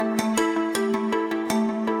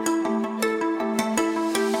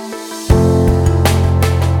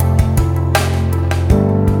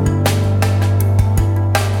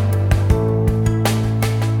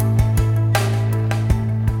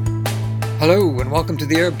Hello and welcome to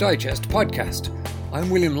the Arab Digest podcast. I'm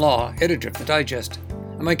William Law, editor of the Digest,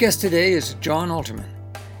 and my guest today is John Alterman.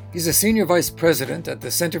 He's a senior vice president at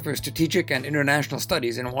the Center for Strategic and International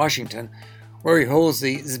Studies in Washington, where he holds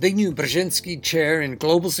the Zbigniew Brzezinski Chair in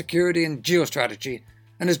Global Security and Geostrategy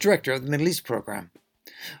and is director of the Middle East program.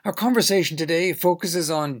 Our conversation today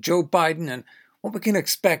focuses on Joe Biden and what we can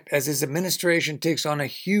expect as his administration takes on a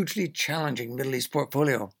hugely challenging Middle East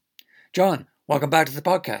portfolio. John, welcome back to the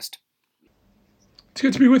podcast. It's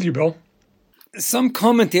good to be with you, Bill. Some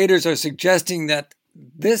commentators are suggesting that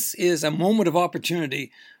this is a moment of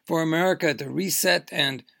opportunity for America to reset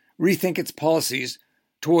and rethink its policies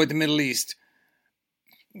toward the Middle East.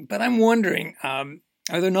 But I'm wondering, are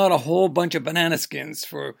there not a whole bunch of banana skins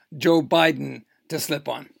for Joe Biden to slip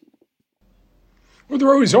on? Well,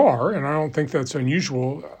 there always are, and I don't think that's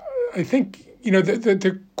unusual. I think,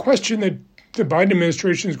 the question that the Biden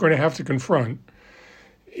administration is going to have to confront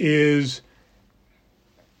is,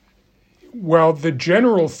 while the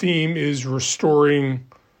general theme is restoring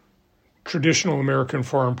traditional American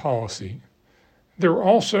foreign policy, there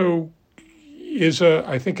also is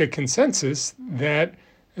I think a consensus that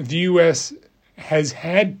the U.S. has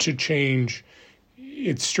had to change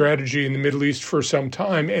its strategy in the Middle East for some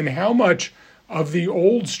time, and how much of the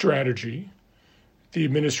old strategy the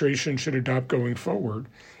administration should adopt going forward,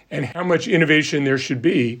 and how much innovation there should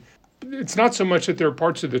be. It's not so much that there are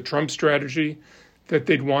parts of the Trump strategy that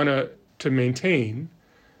they'd want to maintain,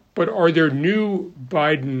 but are there new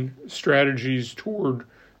Biden strategies toward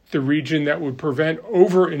the region that would prevent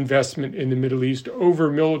overinvestment in the Middle East,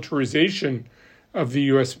 over-militarization of the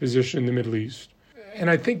U.S. position in the Middle East?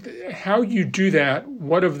 And I think how you do that,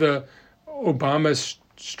 what of the Obama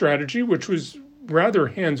strategy, which was rather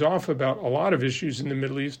hands-off about a lot of issues in the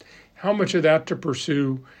Middle East, how much of that to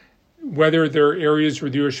pursue, whether there are areas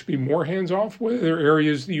where the U.S. should be more hands-off, whether there are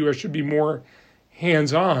areas the U.S. should be more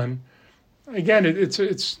hands-on. Again,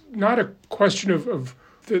 it's not a question of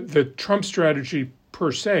the Trump strategy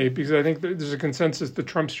per se, because I think there's a consensus the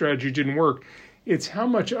Trump strategy didn't work. It's how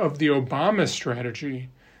much of the Obama strategy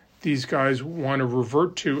these guys want to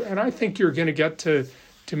revert to. And I think you're going to get to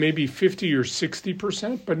maybe 50 or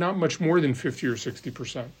 60%, but not much more than 50 or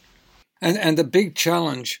 60%. And the big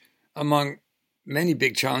challenge among many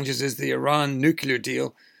big challenges is the Iran nuclear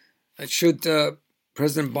deal. Should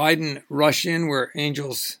President Biden rush in where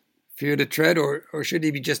angels fear to tread, or should he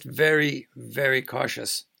be just very, very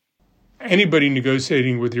cautious? Anybody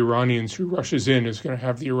negotiating with the Iranians who rushes in is going to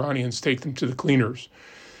have the Iranians take them to the cleaners.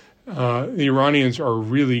 The Iranians are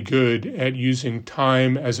really good at using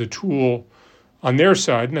time as a tool on their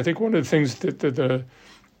side. And I think one of the things that the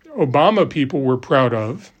Obama people were proud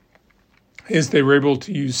of is they were able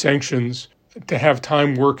to use sanctions to have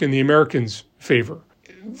time work in the Americans' favor.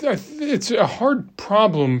 It's a hard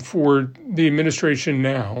problem for the administration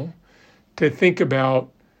now to think about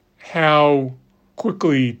how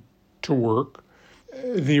quickly to work.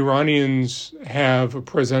 The Iranians have a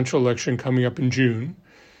presidential election coming up in June.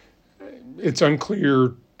 It's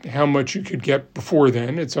unclear how much you could get before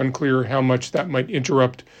then. It's unclear how much that might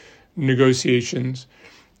interrupt negotiations.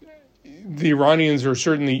 The Iranians are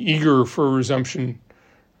certainly eager for a resumption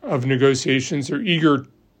of negotiations. They're eager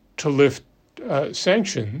to lift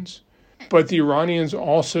sanctions, but the Iranians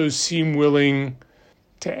also seem willing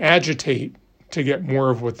to agitate to get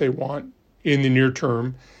more of what they want in the near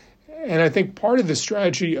term. And I think part of the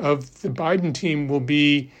strategy of the Biden team will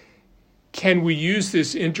be, can we use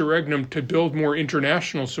this interregnum to build more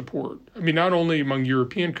international support? I mean, not only among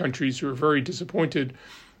European countries who are very disappointed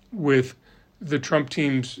with the Trump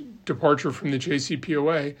team's departure from the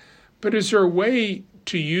JCPOA, but is there a way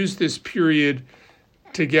to use this period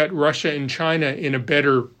to get Russia and China in a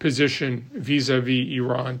better position vis-a-vis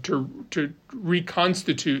Iran, to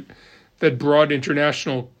reconstitute that broad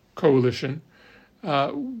international coalition,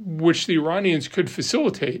 which the Iranians could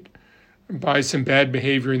facilitate by some bad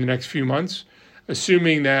behavior in the next few months,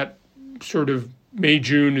 assuming that sort of May,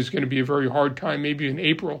 June is going to be a very hard time, maybe in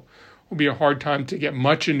April will be a hard time to get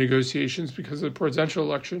much in negotiations because of the presidential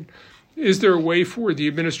election. Is there a way for the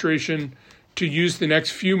administration to use the next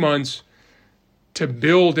few months to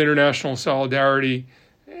build international solidarity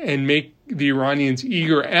and make the Iranians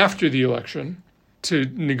eager after the election to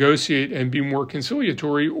negotiate and be more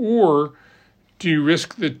conciliatory? Or do you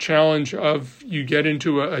risk the challenge of you get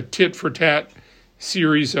into a tit-for-tat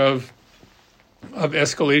series of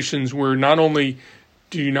escalations where not only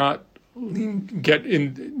do you not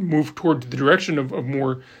move toward the direction of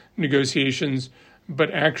more negotiations,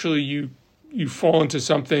 but actually you fall into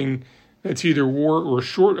something that's either war or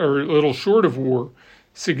a little short of war,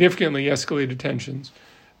 significantly escalated tensions.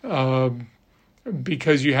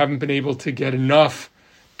 because you haven't been able to get enough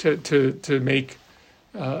to make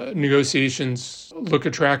negotiations look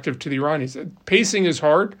attractive to the Iranians. Pacing is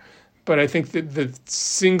hard, but I think that the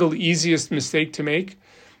single easiest mistake to make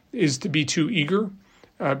is to be too eager,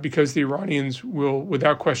 because the Iranians will,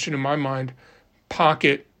 without question in my mind,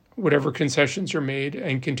 pocket whatever concessions are made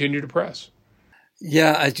and continue to press.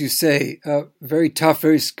 Yeah, as you say, very tough,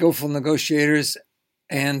 very skillful negotiators,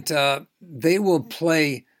 and they will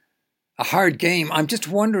play a hard game. I'm just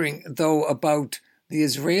wondering, though, about the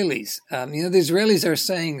Israelis. The Israelis are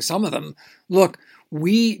saying, some of them, look,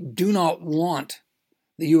 we do not want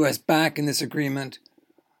the U.S. back in this agreement.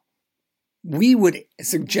 We would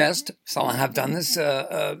suggest, some have done this,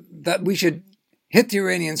 that we should hit the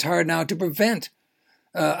Iranians hard now to prevent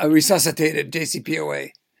a resuscitated JCPOA.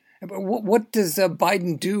 But what does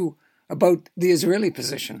Biden do about the Israeli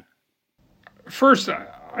position? First,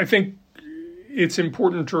 I think it's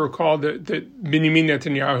important to recall that Benjamin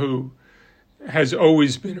Netanyahu has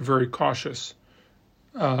always been a very cautious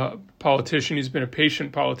politician. He's been a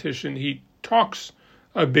patient politician. He talks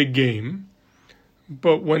a big game,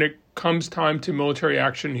 but when it comes time to military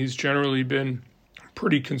action, he's generally been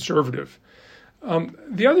pretty conservative.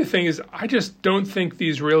 The other thing is, I just don't think the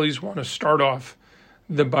Israelis want to start off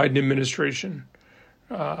the Biden administration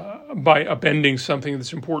by upending something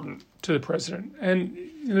that's important to the president. And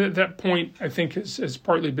that point, I think, has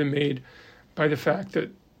partly been made by the fact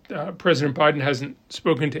that President Biden hasn't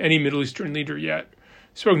spoken to any Middle Eastern leader yet.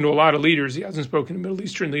 He's spoken to a lot of leaders. He hasn't spoken to Middle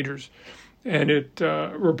Eastern leaders. And it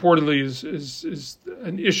reportedly is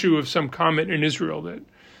an issue of some comment in Israel that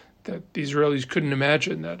the Israelis couldn't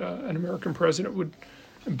imagine that an American president would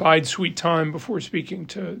bide sweet time before speaking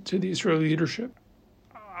to the Israeli leadership.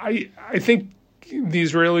 I think the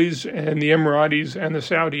Israelis and the Emiratis and the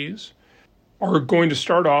Saudis are going to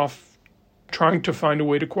start off trying to find a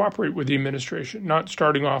way to cooperate with the administration, not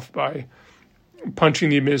starting off by punching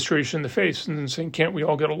the administration in the face and then saying, can't we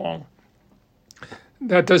all get along?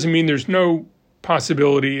 That doesn't mean there's no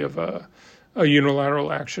possibility of a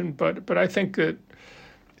unilateral action, but I think that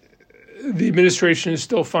the administration is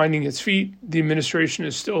still finding its feet. The administration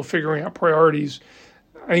is still figuring out priorities.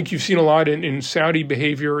 I think you've seen a lot in Saudi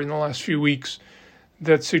behavior in the last few weeks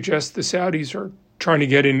that suggests the Saudis are trying to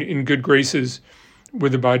get in good graces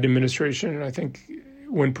with the Biden administration. And I think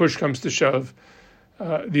when push comes to shove,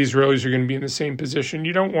 the Israelis are going to be in the same position.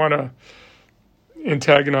 You don't want to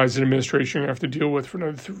antagonize an administration you have to deal with for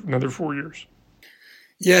another 4 years.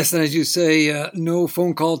 Yes, and as you say, no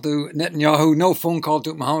phone call to Netanyahu, no phone call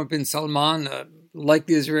to Mohammed bin Salman. Like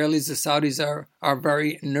the Israelis, the Saudis are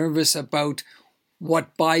very nervous about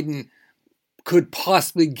what Biden could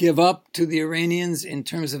possibly give up to the Iranians in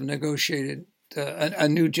terms of negotiated a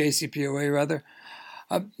new JCPOA, rather.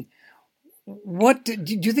 What do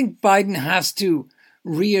you think Biden has to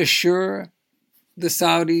reassure the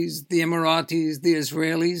Saudis, the Emiratis, the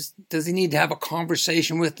Israelis? Does he need to have a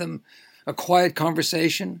conversation with them, a quiet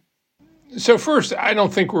conversation? So first, I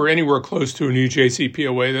don't think we're anywhere close to a new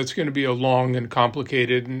JCPOA. That's going to be a long and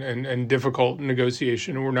complicated and difficult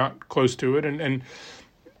negotiation, and we're not close to it. And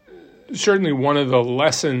certainly one of the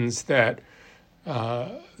lessons that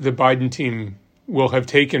the Biden team will have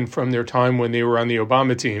taken from their time when they were on the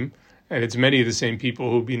Obama team, and it's many of the same people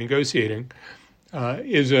who will be negotiating,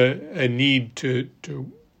 is a need to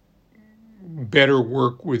better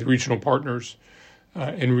work with regional partners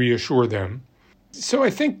and reassure them. So I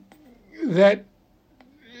think that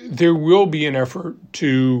there will be an effort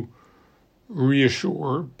to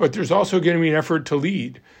reassure, but there's also going to be an effort to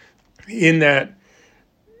lead, in that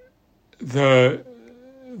the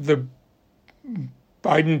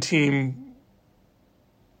Biden team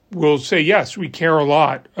will say, yes, we care a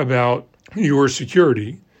lot about your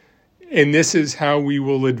security, and this is how we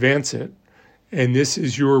will advance it, and this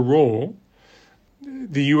is your role.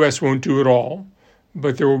 The U.S. won't do it all,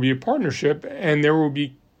 but there will be a partnership, and there will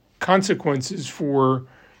be consequences for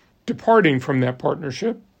departing from that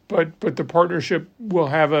partnership, but the partnership will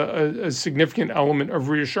have a significant element of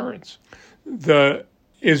reassurance. The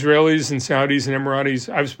Israelis and Saudis and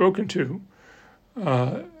Emiratis I've spoken to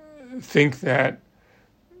think that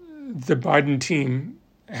the Biden team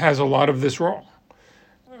has a lot of this wrong.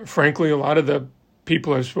 Frankly, a lot of the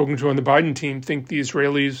people I've spoken to on the Biden team think the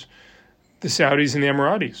Israelis, the Saudis, and the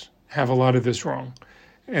Emiratis have a lot of this wrong.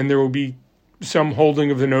 And there will be some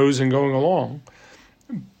holding of the nose and going along.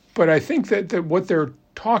 But I think that what they're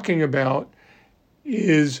talking about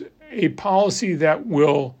is a policy that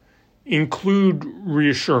will include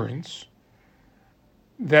reassurance.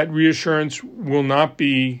 That reassurance will not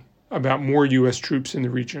be about more U.S. troops in the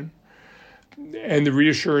region. And the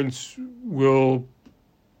reassurance will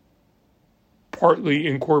partly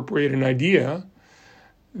incorporate an idea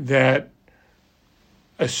that,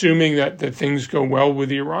 assuming that things go well with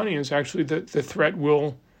the Iranians, actually the threat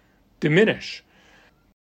will diminish.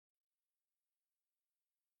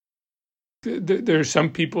 There are some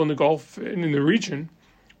people in the Gulf and in the region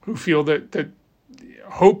who feel that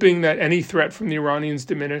hoping that any threat from the Iranians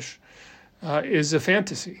diminish is a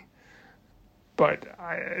fantasy. But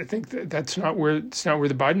I think that's not where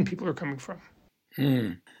the Biden people are coming from.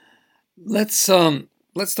 Let's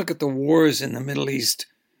look at the wars in the Middle East.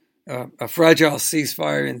 A fragile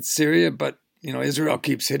ceasefire in Syria, but Israel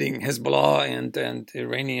keeps hitting Hezbollah and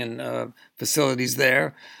Iranian facilities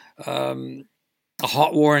there. A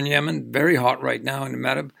hot war in Yemen, very hot right now in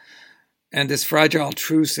Marib, and this fragile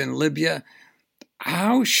truce in Libya.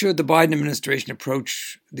 How should the Biden administration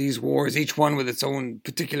approach these wars, each one with its own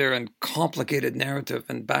particular and complicated narrative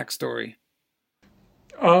and backstory?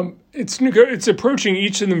 It's approaching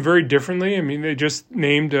each of them very differently. I mean, they just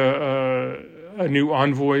named a new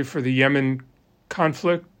envoy for the Yemen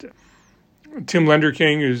conflict. Tim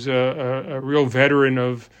Lenderking is a real veteran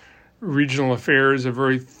of regional affairs, a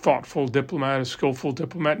very thoughtful diplomat, a skillful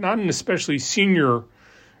diplomat, not an especially senior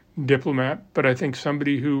diplomat, but I think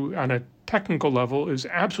somebody who, on a technical level, is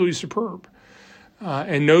absolutely superb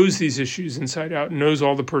and knows these issues inside out, knows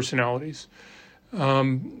all the personalities.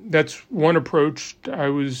 That's one approach. I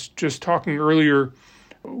was just talking earlier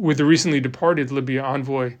with the recently departed Libya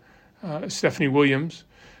envoy, Stephanie Williams,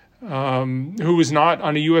 who was not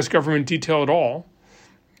on a U.S. government detail at all.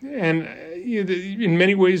 And in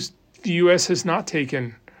many ways, the U.S. has not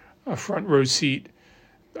taken a front row seat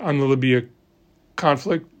on the Libya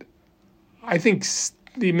conflict. I think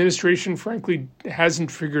the administration, frankly, hasn't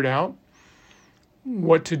figured out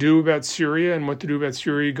what to do about Syria and what to do about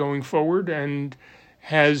Syria going forward, and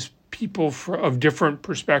has people of different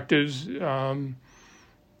perspectives in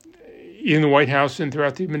the White House and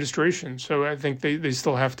throughout the administration. So I think they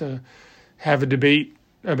still have to have a debate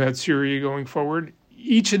about Syria going forward.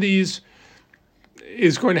 Each of these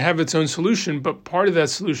is going to have its own solution, but part of that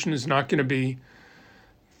solution is not going to be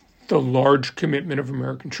the large commitment of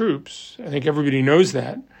American troops. I think everybody knows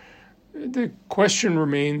that. The question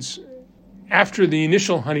remains, after the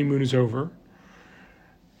initial honeymoon is over,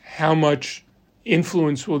 how much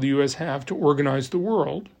influence will the U.S. have to organize the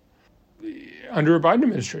world under a Biden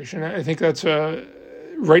administration? I think that's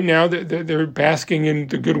right now they're basking in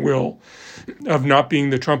the goodwill of not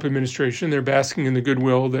being the Trump administration. They're basking in the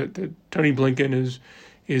goodwill that Tony Blinken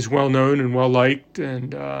is well known and well liked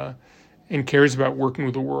and cares about working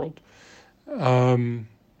with the world.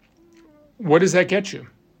 What does that get you?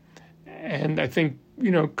 And I think,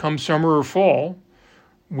 come summer or fall,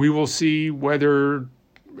 we will see whether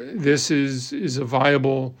this is a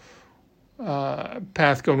viable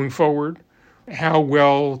path going forward, how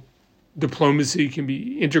well diplomacy can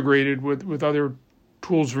be integrated with other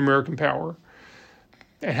tools of American power,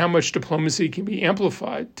 and how much diplomacy can be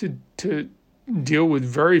amplified to deal with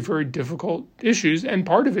very, very difficult issues. And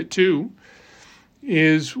part of it, too,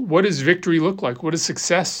 is what does victory look like? What does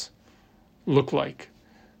success look like?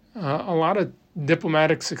 A lot of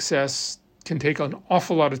diplomatic success can take an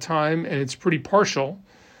awful lot of time, and it's pretty partial.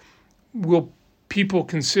 Will people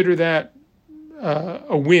consider that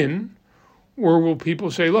a win, or will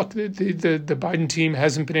people say, look, the Biden team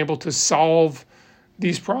hasn't been able to solve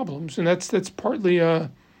these problems? And that's partly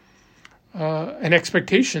an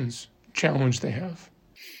expectations challenge they have.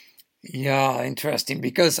 Yeah, interesting,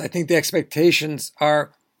 because I think the expectations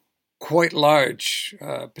are quite large,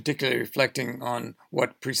 particularly reflecting on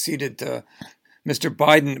what preceded Mr.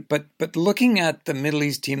 Biden. But looking at the Middle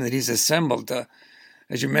East team that he's assembled,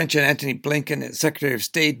 as you mentioned, Antony Blinken as Secretary of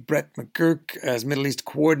State, Brett McGurk as Middle East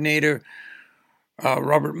Coordinator,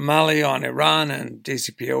 Robert Malley on Iran and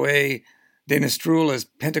JCPOA, Dana Stroul as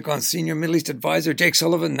Pentagon Senior Middle East Advisor, Jake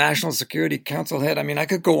Sullivan, National Security Council Head. I mean, I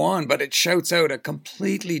could go on, but it shouts out a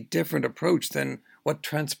completely different approach than what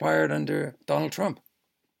transpired under Donald Trump.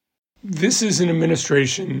 This is an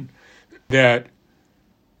administration that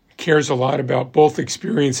cares a lot about both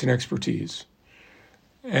experience and expertise.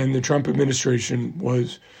 And the Trump administration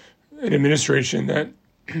was an administration that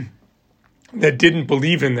didn't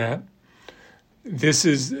believe in that. This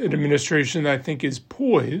is an administration that I think is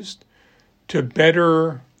poised to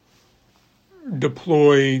better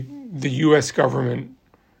deploy the U.S. government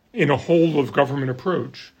in a whole-of-government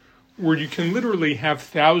approach, where you can literally have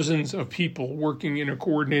thousands of people working in a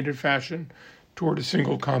coordinated fashion toward a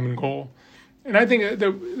single common goal. And I think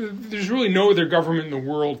that there's really no other government in the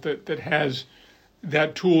world that has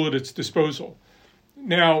that tool at its disposal.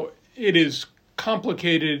 Now, it is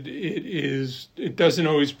complicated. It doesn't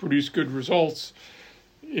always produce good results.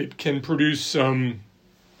 It can produce some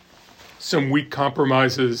weak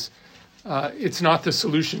compromises. It's not the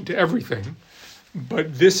solution to everything,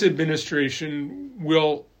 but this administration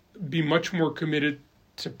will be much more committed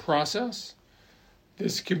to process.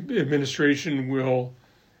 This administration will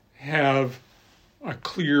have a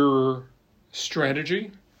clearer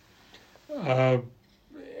strategy, and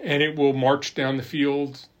it will march down the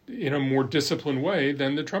field in a more disciplined way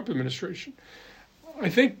than the Trump administration. I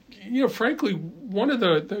think, frankly, one of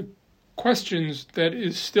the questions that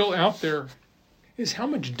is still out there is how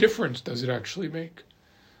much difference does it actually make?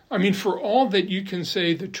 I mean, for all that you can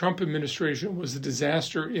say the Trump administration was a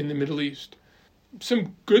disaster in the Middle East,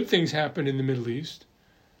 some good things happened in the Middle East.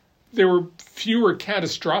 There were fewer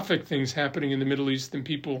catastrophic things happening in the Middle East than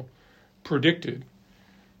people predicted.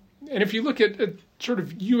 And if you look at sort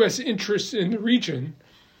of U.S. interests in the region,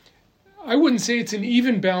 I wouldn't say it's an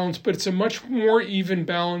even balance, but it's a much more even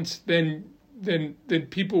balance than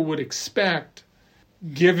people would expect,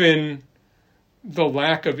 given the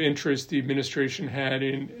lack of interest the administration had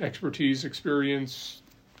in expertise, experience,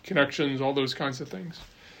 connections, all those kinds of things.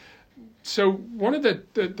 So one of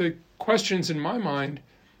the questions in my mind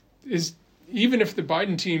is, even if the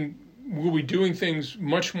Biden team will be doing things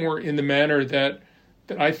much more in the manner that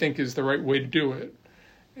I think is the right way to do it,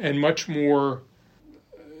 and much more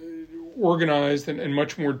organized and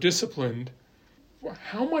much more disciplined,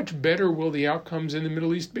 how much better will the outcomes in the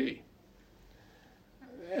Middle East be?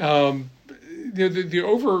 The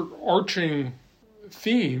overarching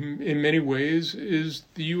theme in many ways is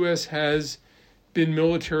the U.S. has been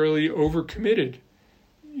militarily overcommitted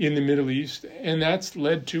in the Middle East, and that's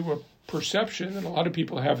led to a perception that a lot of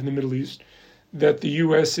people have in the Middle East that the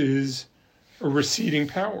U.S. is a receding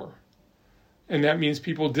power, and that means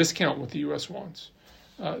people discount what the U.S. wants.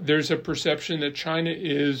 There's a perception that China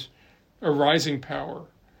is a rising power,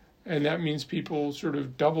 and that means people sort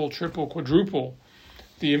of double, triple, quadruple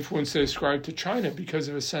the influence they ascribe to China because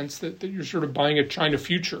of a sense that you're sort of buying a China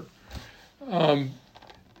future.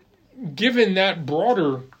 Given that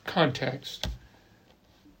broader context,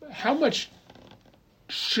 how much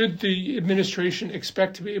should the administration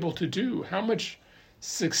expect to be able to do? How much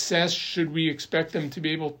success should we expect them to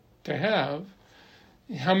be able to have?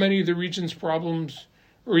 How many of the region's problems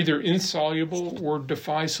are either insoluble or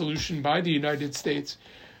defy solution by the United States?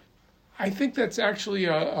 I think that's actually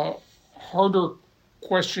a harder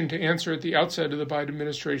question to answer at the outset of the Biden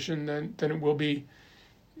administration than it will be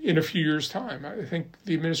in a few years' time. I think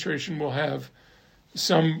the administration will have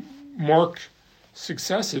some marked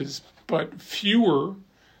successes, but fewer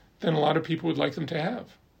than a lot of people would like them to have.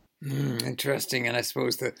 Interesting. And I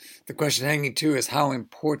suppose the question hanging too is, how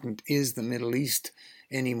important is the Middle East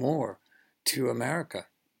anymore to America?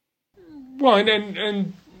 Well,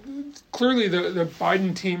 and clearly the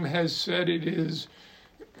Biden team has said it is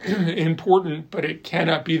important, but it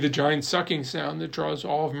cannot be the giant sucking sound that draws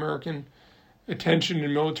all of American attention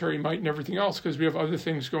and military might and everything else, because we have other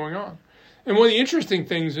things going on. And one of the interesting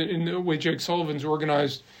things in the way Jake Sullivan's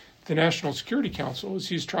organized the National Security Council is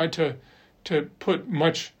he's tried to put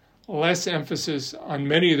much less emphasis on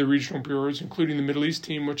many of the regional bureaus, including the Middle East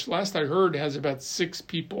team, which last I heard has about 6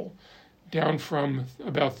 people, down from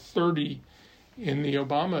about 30 in the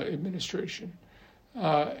Obama administration.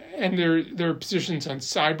 And there are positions on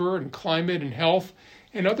cyber and climate and health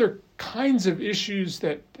and other kinds of issues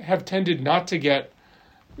that have tended not to get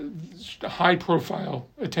high-profile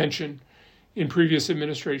attention in previous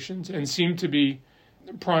administrations and seem to be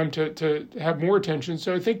primed to have more attention.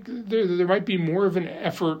 So I think there might be more of an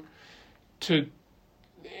effort to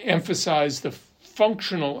emphasize the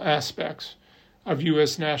functional aspects of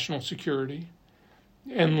U.S. national security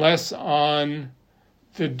and less on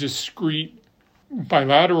the discrete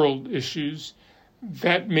bilateral issues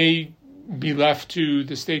that may be left to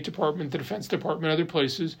the State Department, the Defense Department, other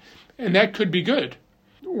places, and that could be good.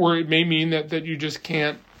 Or it may mean that you just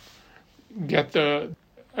can't get the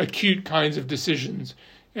acute kinds of decisions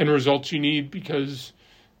and results you need because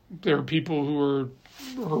there are people who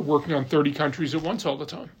are working on 30 countries at once all the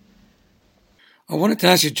time. I wanted to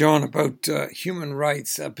ask you, John, about human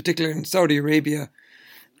rights, particularly in Saudi Arabia.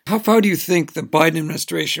 How far do you think the Biden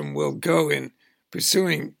administration will go in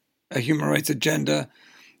pursuing a human rights agenda?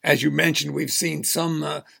 As you mentioned, we've seen some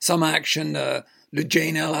action.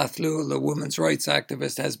 Lujain El-Athloul, the women's rights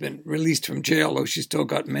activist, has been released from jail, though she's still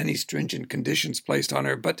got many stringent conditions placed on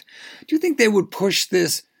her. But do you think they would push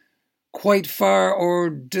this quite far, or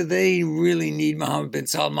do they really need Mohammed bin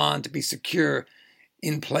Salman to be secure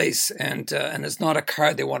in place, and it's not a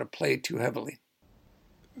card they want to play too heavily?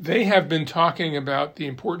 They have been talking about the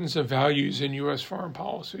importance of values in U.S. foreign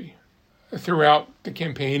policy throughout the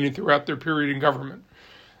campaign and throughout their period in government.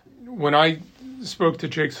 when I spoke to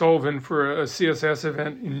Jake Sullivan for a CSS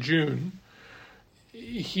event in June,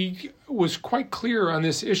 he was quite clear on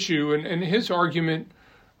this issue, and his argument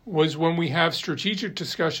was when we have strategic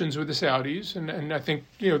discussions with the Saudis, and I think,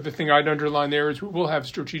 the thing I'd underline there is we will have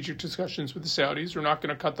strategic discussions with the Saudis. We're not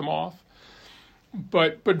going to cut them off.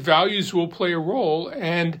 But values will play a role,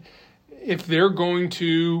 and if they're going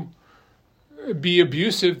to be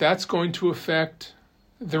abusive, that's going to affect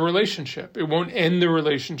the relationship. It won't end the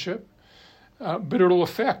relationship, but it'll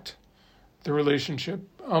affect the relationship.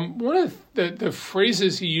 One of the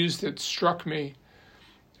phrases he used that struck me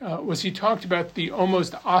was he talked about the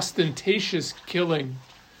almost ostentatious killing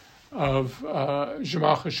of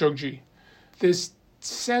Jamal Khashoggi. This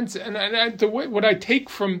sense, what I take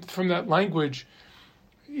from that language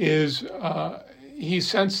is he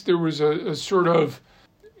sensed there was a sort of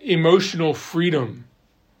emotional freedom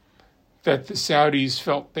that the Saudis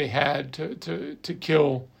felt they had to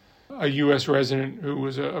kill a U.S. resident who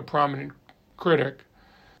was a prominent critic.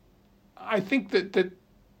 I think that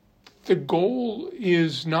the goal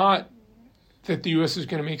is not that the U.S. is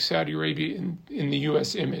going to make Saudi Arabia in the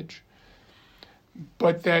U.S. image,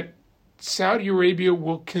 but that Saudi Arabia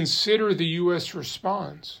will consider the U.S.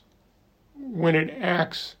 response when it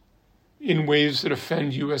acts in ways that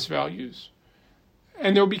offend U.S. values.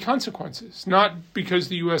 And there will be consequences, not because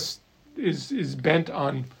the U.S. is bent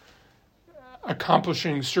on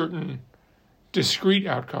accomplishing certain discrete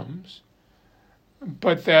outcomes,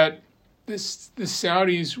 but that the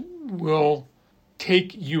Saudis will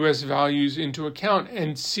take U.S. values into account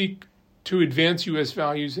and seek to advance U.S.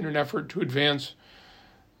 values in an effort to advance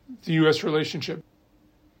the U.S. relationship.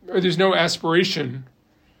 There's no aspiration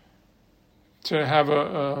to have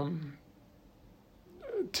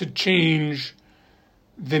to change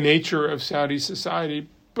the nature of Saudi society,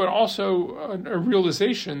 but also a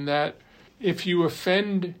realization that if you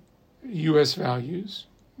offend U.S. values,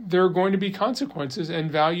 there are going to be consequences, and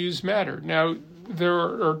values matter. Now, there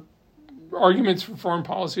are arguments for foreign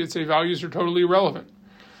policy that say values are totally irrelevant.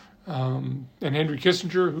 And Henry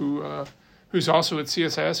Kissinger, who's also at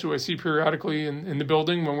CSIS, who I see periodically in the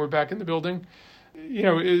building when we're back in the building,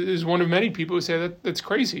 is one of many people who say that's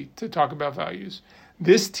crazy to talk about values.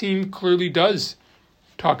 This team clearly does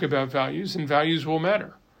talk about values, and values will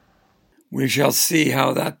matter. We shall see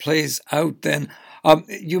how that plays out then.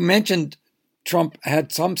 You mentioned Trump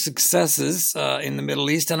had some successes in the Middle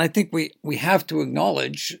East, and I think we have to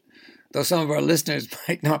acknowledge, though some of our listeners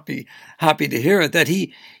might not be happy to hear it, that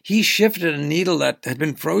he shifted a needle that had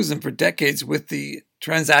been frozen for decades with the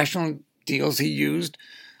transactional deals he used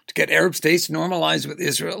to get Arab states normalized with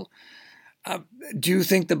Israel. Do you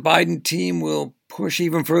think the Biden team will push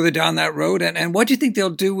even further down that road? And what do you think they'll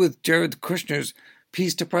do with Jared Kushner's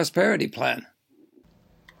Peace to Prosperity plan?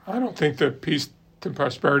 I don't think the Peace to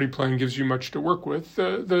Prosperity plan gives you much to work with.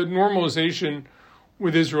 The normalization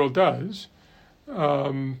with Israel does.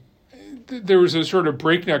 There was a sort of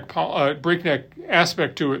breakneck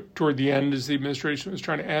aspect to it toward the end, as the administration was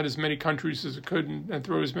trying to add as many countries as it could and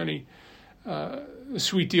throw as many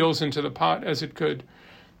sweet deals into the pot as it could.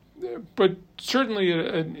 But certainly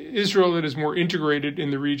an Israel that is more integrated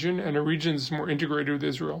in the region, and a region that's more integrated with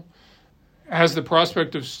Israel, has the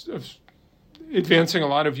prospect of advancing a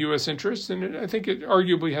lot of U.S. interests, and I think it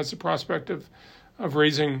arguably has the prospect of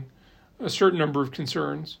raising a certain number of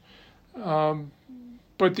concerns.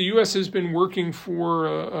 But the U.S. has been working for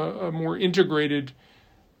a more integrated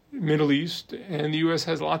Middle East, and the U.S.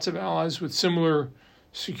 has lots of allies with similar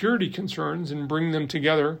security concerns, and bringing them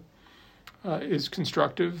together is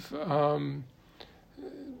constructive.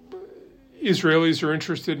 Israelis are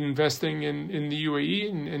interested in investing in the UAE,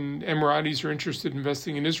 and Emiratis are interested in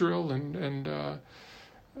investing in Israel, and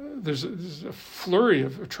there's a flurry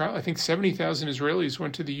of travel. I think 70,000 Israelis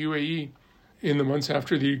went to the UAE in the months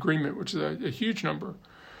after the agreement, which is a huge number,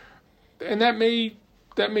 and that may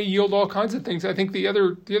yield all kinds of things. I think the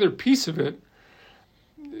other piece of it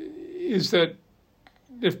is that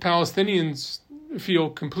if Palestinians feel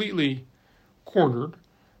completely cornered,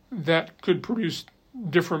 that could produce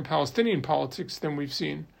different Palestinian politics than we've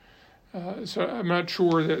seen. So I'm not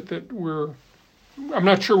sure I'm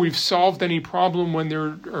not sure we've solved any problem when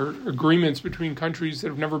there are agreements between countries that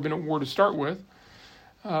have never been at war to start with.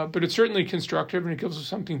 But it's certainly constructive, and it gives us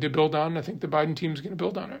something to build on. I think the Biden team is going to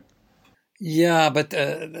build on it. Yeah, but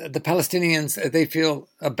the Palestinians, they feel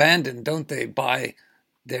abandoned, don't they, by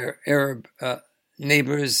their Arab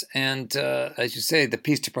neighbors? And as you say, the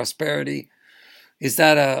Peace to Prosperity, is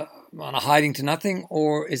that on a hiding to nothing,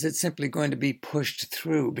 or is it simply going to be pushed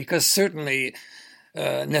through? Because certainly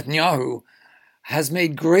Netanyahu has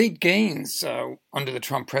made great gains under the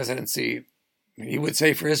Trump presidency you would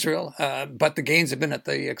say, for Israel, but the gains have been at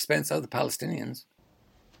the expense of the Palestinians.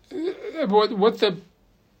 What the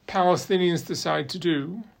Palestinians decide to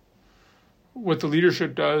do, what the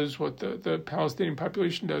leadership does, what the Palestinian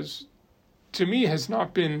population does, to me has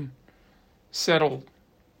not been settled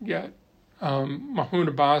yet. Mahmoud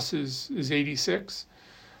Abbas is 86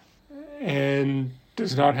 and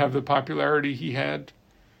does not have the popularity he had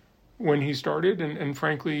when he started, and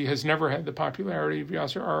frankly has never had the popularity of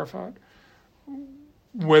Yasser Arafat.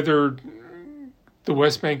 Whether the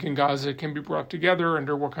West Bank and Gaza can be brought together,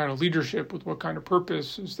 under what kind of leadership, with what kind of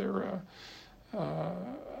purpose, is there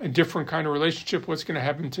a different kind of relationship, what's going to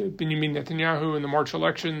happen to Benjamin Netanyahu in the March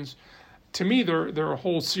elections? To me, there are a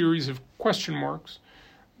whole series of question marks.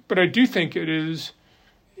 But I do think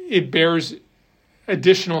it bears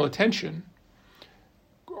additional attention.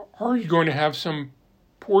 Are you going to have some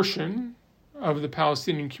portion of the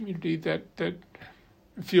Palestinian community that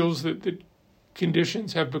feels that the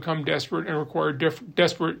conditions have become desperate and require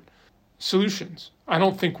desperate solutions? I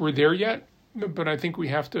don't think we're there yet, but I think we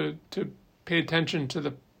have to pay attention to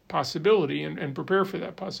the possibility and prepare for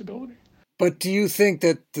that possibility. But do you think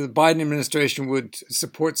that the Biden administration would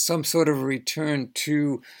support some sort of return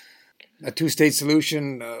to a two-state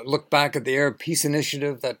solution? Look back at the Arab Peace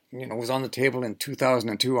Initiative that was on the table in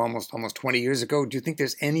 2002, almost 20 years ago. Do you think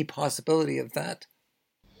there's any possibility of that?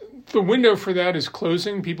 The window for that is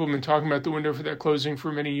closing. People have been talking about the window for that closing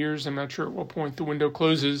for many years. I'm not sure at what point the window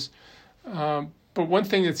closes. But one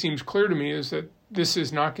thing that seems clear to me is that this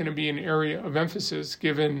is not going to be an area of emphasis,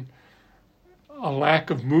 given a lack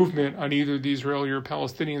of movement on either the Israeli or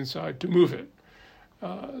Palestinian side to move it.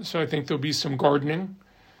 So I think there'll be some gardening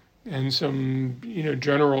and some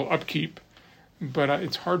general upkeep. But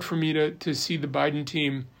it's hard for me to see the Biden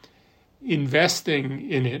team investing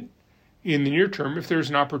in it in the near term. If there's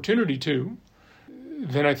an opportunity to,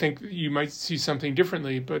 then I think you might see something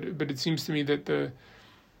differently. But it seems to me that the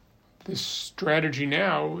strategy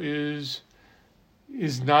now is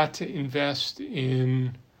not to invest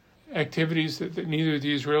in activities that neither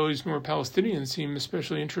the Israelis nor Palestinians seem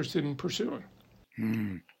especially interested in pursuing.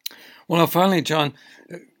 Well, now finally, John,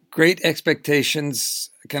 great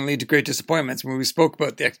expectations can lead to great disappointments. When we spoke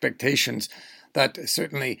about the expectations that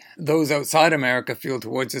certainly those outside America feel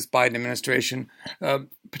towards this Biden administration,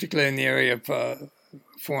 particularly in the area of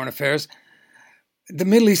foreign affairs, the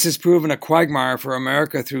Middle East has proven a quagmire for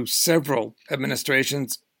America through several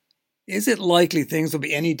administrations. Is it likely things will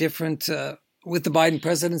be any different with the Biden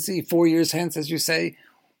presidency 4 years hence, as you say?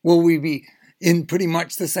 Will we be in pretty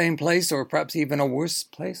much the same place or perhaps even a worse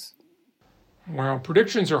place? Well,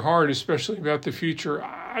 predictions are hard, especially about the future.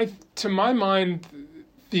 To my mind,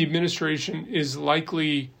 the administration is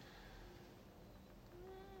likely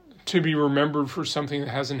to be remembered for something that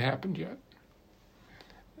hasn't happened yet.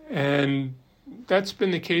 And that's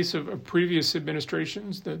been the case of previous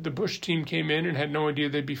administrations. The Bush team came in and had no idea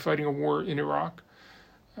they'd be fighting a war in Iraq.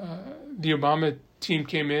 The Obama team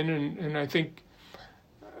came in and I think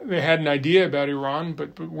they had an idea about Iran,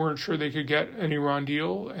 but weren't sure they could get an Iran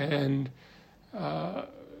deal, and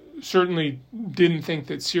certainly didn't think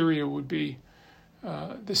that Syria would be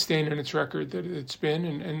the stain in its record that it's been,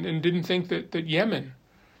 and didn't think that Yemen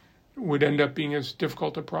would end up being as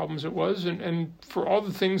difficult a problem as it was. And for all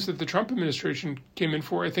the things that the Trump administration came in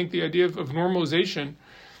for, I think the idea of normalization,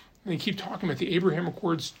 they keep talking about the Abraham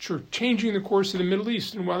Accords changing the course of the Middle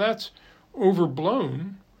East. And while that's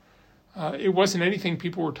overblown, it wasn't anything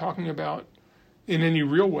people were talking about in any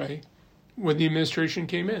real way when the administration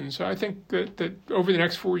came in. So I think that over the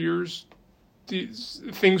next 4 years, these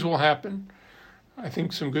things will happen. I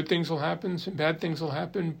think some good things will happen, some bad things will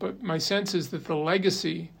happen. But my sense is that the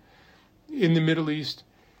legacy in the Middle East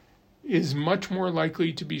is much more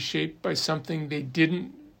likely to be shaped by something they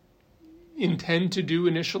didn't intend to do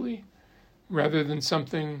initially, rather than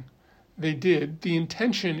something they did. The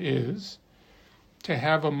intention is to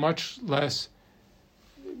have a much less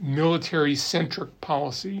military-centric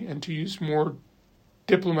policy and to use more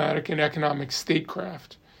diplomatic and economic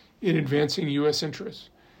statecraft in advancing U.S. interests.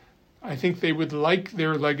 I think they would like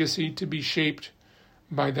their legacy to be shaped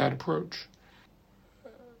by that approach.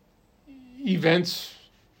 Events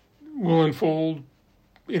will unfold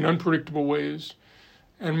in unpredictable ways,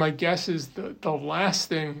 and my guess is that the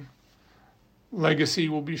lasting legacy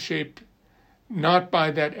will be shaped not by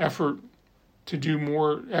that effort to do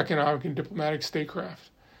more economic and diplomatic statecraft,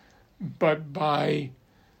 but by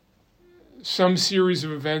some series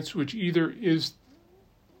of events which either is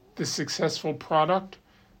the successful product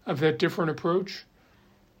of that different approach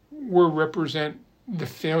or represent the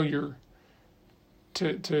failure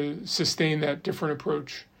to sustain that different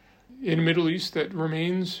approach in a Middle East that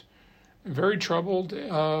remains very troubled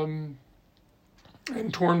and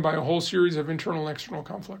torn by a whole series of internal and external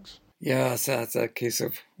conflicts. Yes, that's a case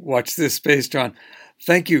of watch this space, John.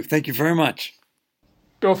 Thank you. Thank you very much.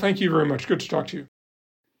 Bill, thank you very much. Good to talk to you.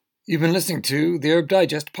 You've been listening to the Arab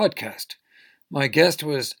Digest podcast. My guest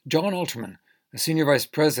was John Alterman, a Senior Vice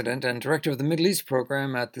President and Director of the Middle East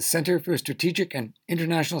Program at the Center for Strategic and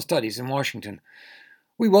International Studies in Washington.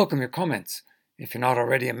 We welcome your comments. If you're not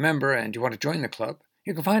already a member and you want to join the club,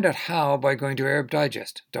 you can find out how by going to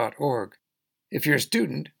arabdigest.org. If you're a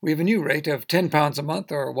student, we have a new rate of £10 a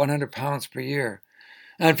month or £100 per year.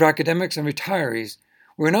 And for academics and retirees,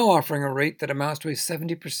 we're now offering a rate that amounts to a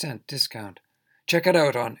 70% discount. Check it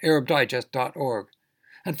out on arabdigest.org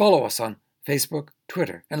and follow us on Facebook,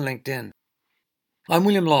 Twitter, and LinkedIn. I'm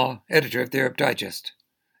William Law, editor of the Arab Digest,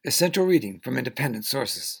 essential reading from independent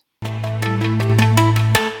sources.